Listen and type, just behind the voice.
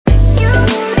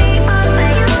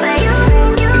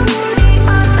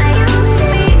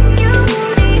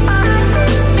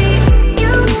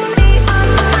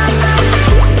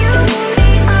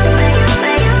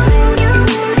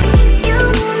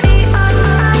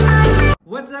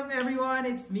What's up everyone?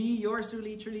 It's me, yours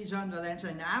truly, John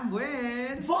Valencia, and I'm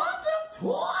with...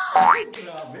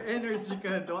 Grabe, energy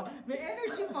ka to. May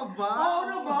energy pa ba?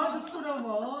 Oo naman, gusto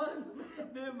naman.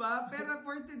 Diba? Pero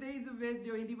for today's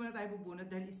video, hindi mo na tayo bubunot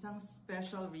dahil isang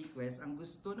special request. Ang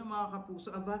gusto ng mga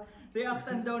kapuso,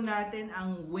 reactan daw natin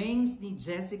ang wings ni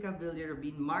Jessica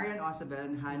Villarubin, Mariane Osabel,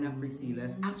 and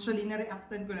Precillas. Actually,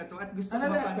 na-reactan ko na to at gusto ko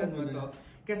mapanood mo to.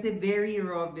 Kasi very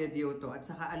raw video to at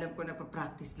saka alam ko na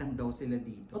pa-practice lang daw sila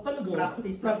dito. Oh, talaga?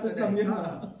 Practice lang yun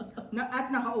at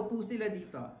nakaupo sila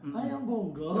dito. Ay, ang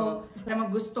bongga. So,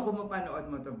 naman gusto ko mapanood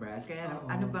mo to, Brad. Kaya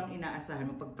ano bang inaasahan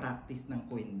mo pag-practice ng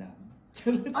Queendom?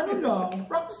 Ano lang,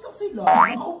 practice lang sila.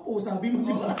 Nakaupo, sabi mo,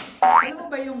 di ba? Alam mo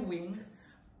ba yung wings?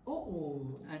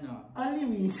 Oo. Ano? Only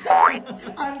wings.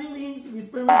 Only wings.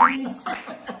 Whisper with wings.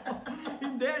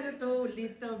 Hindi, ano to?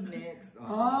 Little Mix.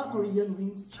 Korean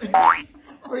wings.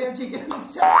 Korean chicken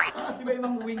wings.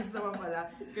 Iba-ibang wings naman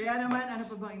pala. Kaya naman, ano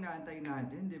pa bang inaantay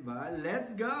natin, di ba?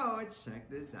 Let's go! Check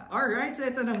this out. Alright, so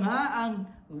ito na nga ang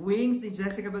wings ni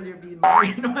Jessica Villarubin,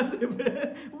 Mariane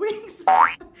Osabel. Wings!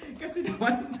 Kasi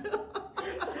naman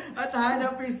at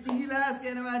Precillas.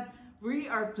 Kaya naman, we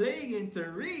are playing in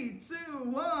 3,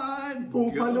 2, 1,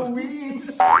 Buffalo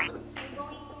wings!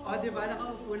 O, diba?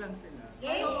 Nakaupo lang sila.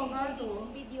 Game! Ano nga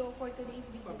to? Video for today's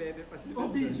video. Pabebe pa sila. O,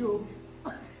 video.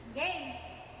 Game!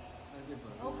 O, diba?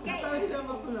 Okay! Natawin na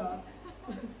bakla.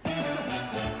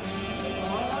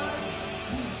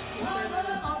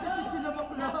 Kapit sila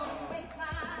bakla.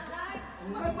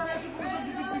 Parang parehas yung sa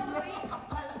bibig na.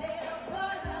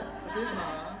 Diba?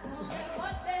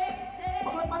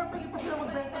 Bakla parang pwede pa sila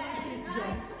magbenta ng shit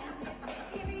dyan.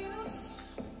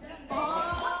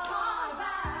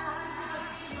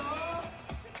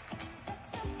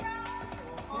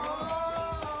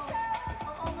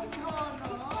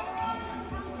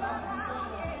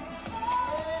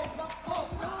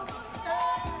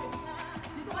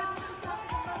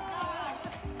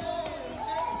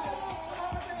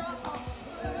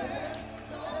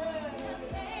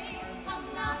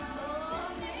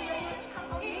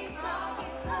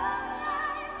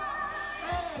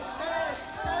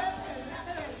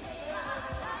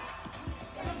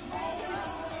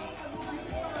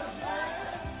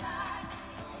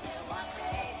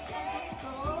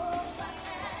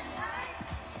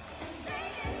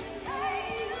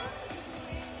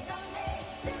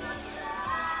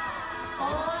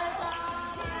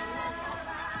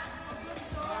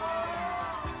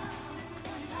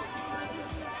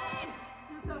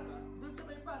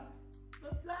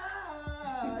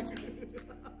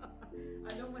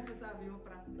 Anong masasabi mo?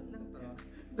 Practice lang to.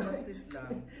 Practice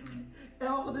lang.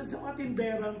 Ewan ko dun sa mga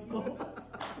tinderang to.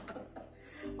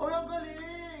 O, ang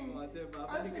galing! O, diba?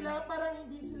 Ano sila, parang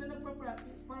hindi sila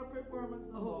nagpa-practice para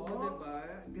performance na Oo,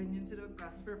 diba? Ganyan sila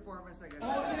mag-practice performance agad.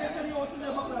 Oo, sila seryoso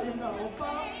na bakla yun na. O,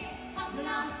 pa!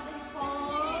 Ganyan gusto ko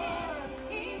fun!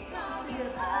 Sige,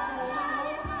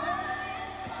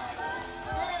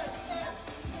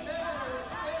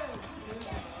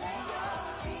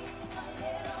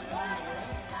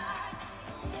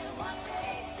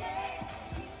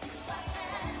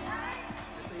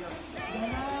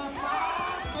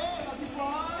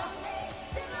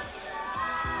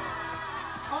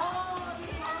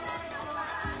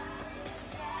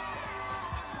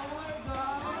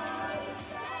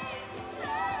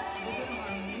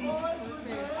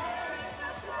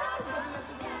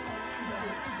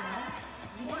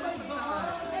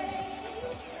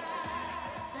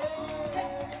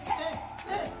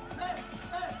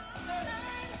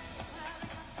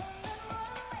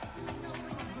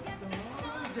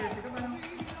 Jessica, parang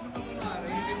nakapumari.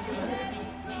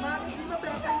 Mami, di ba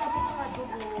benta yung avocado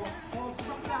ko? O, sa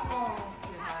bakla ko.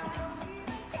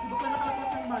 Si bakla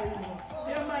nakalagot ng Mario mo.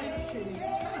 Kaya Mario shake.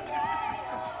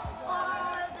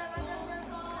 Ay, ganyan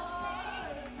ko!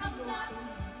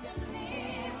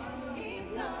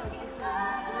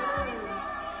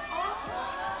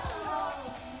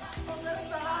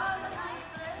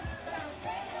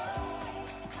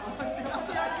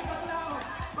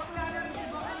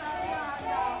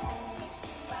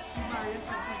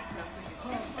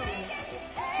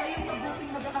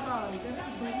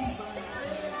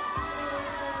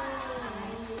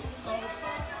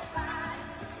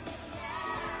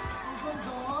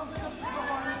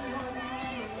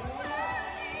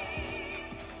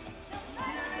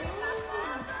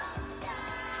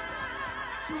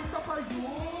 Shoot up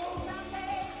kayo!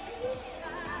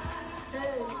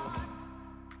 Hey!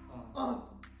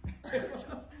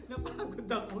 Napagod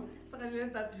ako sa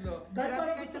kanilang tatlo. Dahil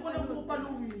parang gusto ko ng Buffalo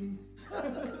wings.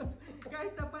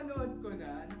 Kahit napanood ko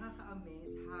na,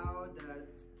 nakaka-amaze how the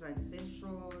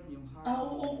transition, yung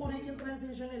Oo, Korean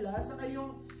transition energy nila, saka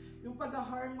yung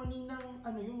pag-harmony ng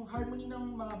yung harmony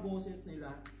ng mga boses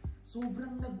nila.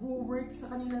 Sobrang nag-work sa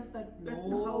kanilang tatlo. Tapos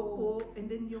nakaupo, and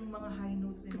then yung mga high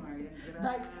notes ni Mariane.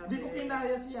 Dahil, di ko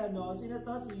kinaya si sino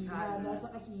to? Si Hannah,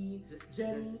 saka si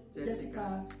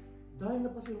Jessica. Dahil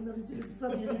napasiyaw na rin sila sa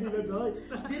sarili nila dahil.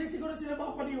 Hindi rin siguro sila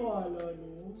makapaniwala,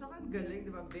 no? Saka ang galing,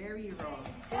 di ba? Very raw.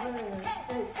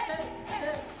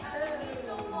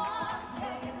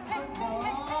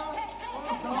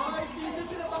 Dahil, sisa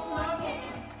sila bakla, no?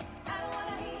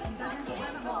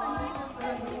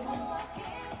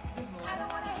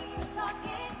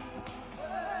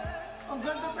 Ang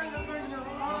ganda talaga niya.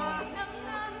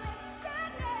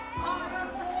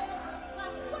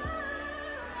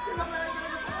 Sila kaya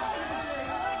talaga sa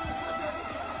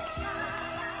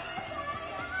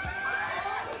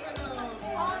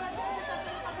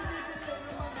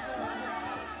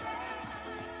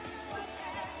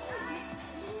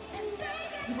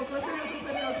di ba kasi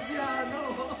seryoso si Ano?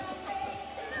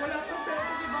 Wala pang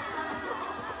pera si Bakla.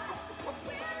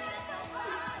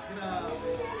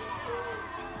 Grabe.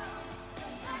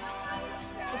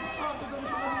 Ako doon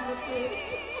sa kanila ko.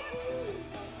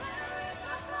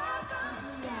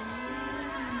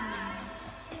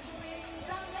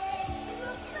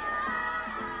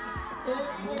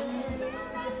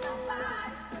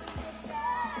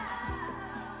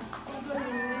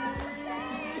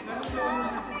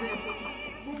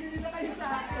 Bumili na kayo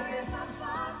sa akin.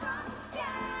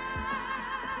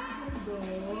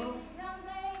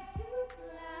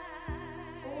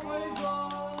 Oh my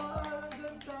God!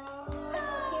 Ganda!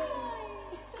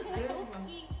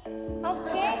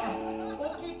 Okay.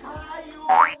 Okay kayo!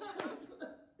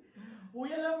 Uy,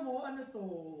 alam mo, ano to?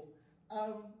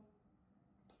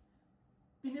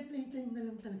 Pine-playtime na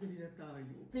lang talaga nila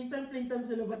tayo. Playtime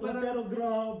sila ba? Pero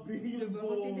grabe yung Diba?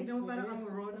 boses. Kung titignan mo parang ang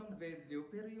raw ng video,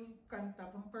 pero yung kanta,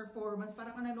 pang performance,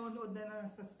 parang ka nanonood na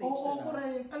sa stage Oo, sila.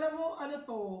 correct. Alam mo, ano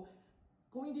to?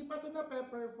 Kung hindi pa ito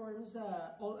na-perform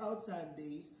sa All Out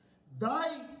Sundays,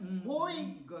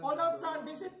 Hoy! Ganda. All Out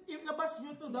Sundays, ilabas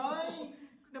nyo to,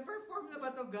 Na-perform na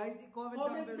ba to, guys? I-comment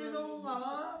Comment down below nga.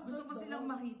 Gusto ko Ganda. silang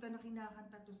makita na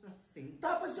kinakanta to sa stage.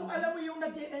 Tapos yung alam mo yung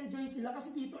nag-enjoy sila,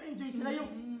 kasi dito enjoy sila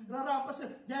yung rarapas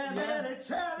sila.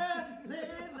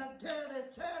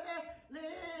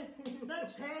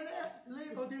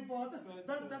 O diba?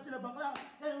 Tapos dance sila bakla.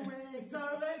 And wings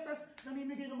are right. Tapos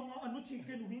namimigay ng mga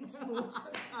chicken wings mo.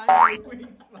 Ay,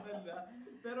 wings pala.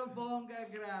 Pero bongga,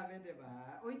 grabe, di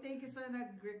ba? Uy, thank you sa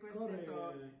nag-request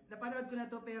nito. Napanood ko na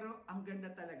to, pero ang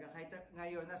ganda talaga. Kahit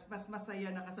ngayon, mas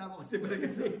masaya na kasama ko si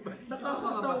Precillas.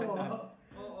 Nakakatawa.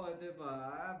 Oo, di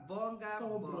ba? Bongga,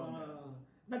 Sobra. bongga.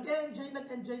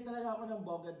 Nag-enjoy talaga ako ng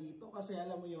bongga dito. Kasi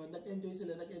alam mo yun, nag-enjoy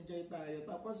sila, nag-enjoy tayo.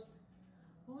 Tapos,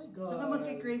 oh my God. Saka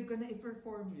magkikrave ka na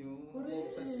i-perform yun.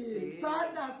 Correct. Sa stage.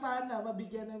 Sana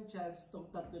mabigyan ng chance tong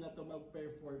tatlo na to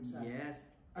mag-perform sa Yes.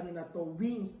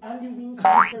 wings. Only wings,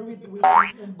 Mr. with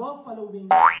wings, and buffalo wings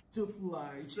to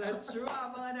fly. That's true.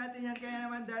 Abangan natin yan. Kaya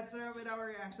naman, that's with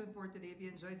our reaction for today. If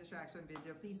you enjoyed this reaction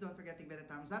video, please don't forget to give it a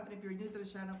thumbs up. And if you're new to the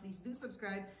channel, please do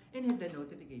subscribe and hit the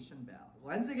notification bell.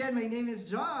 Once again, my name is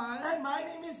John. And my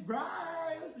name is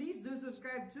Brian. Please do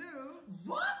subscribe to...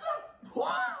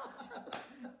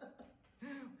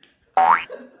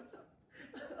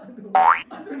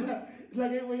 Ano na?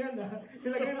 Ilagay mo yan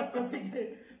Ilagay mo to.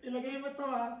 Sige. Ilagay mo to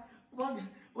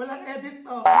walang edit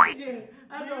to. Sige.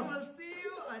 We will see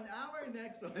you on our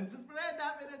next one. Spread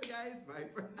happiness, guys. Bye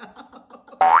for now.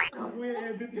 Kung may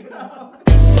edit yun.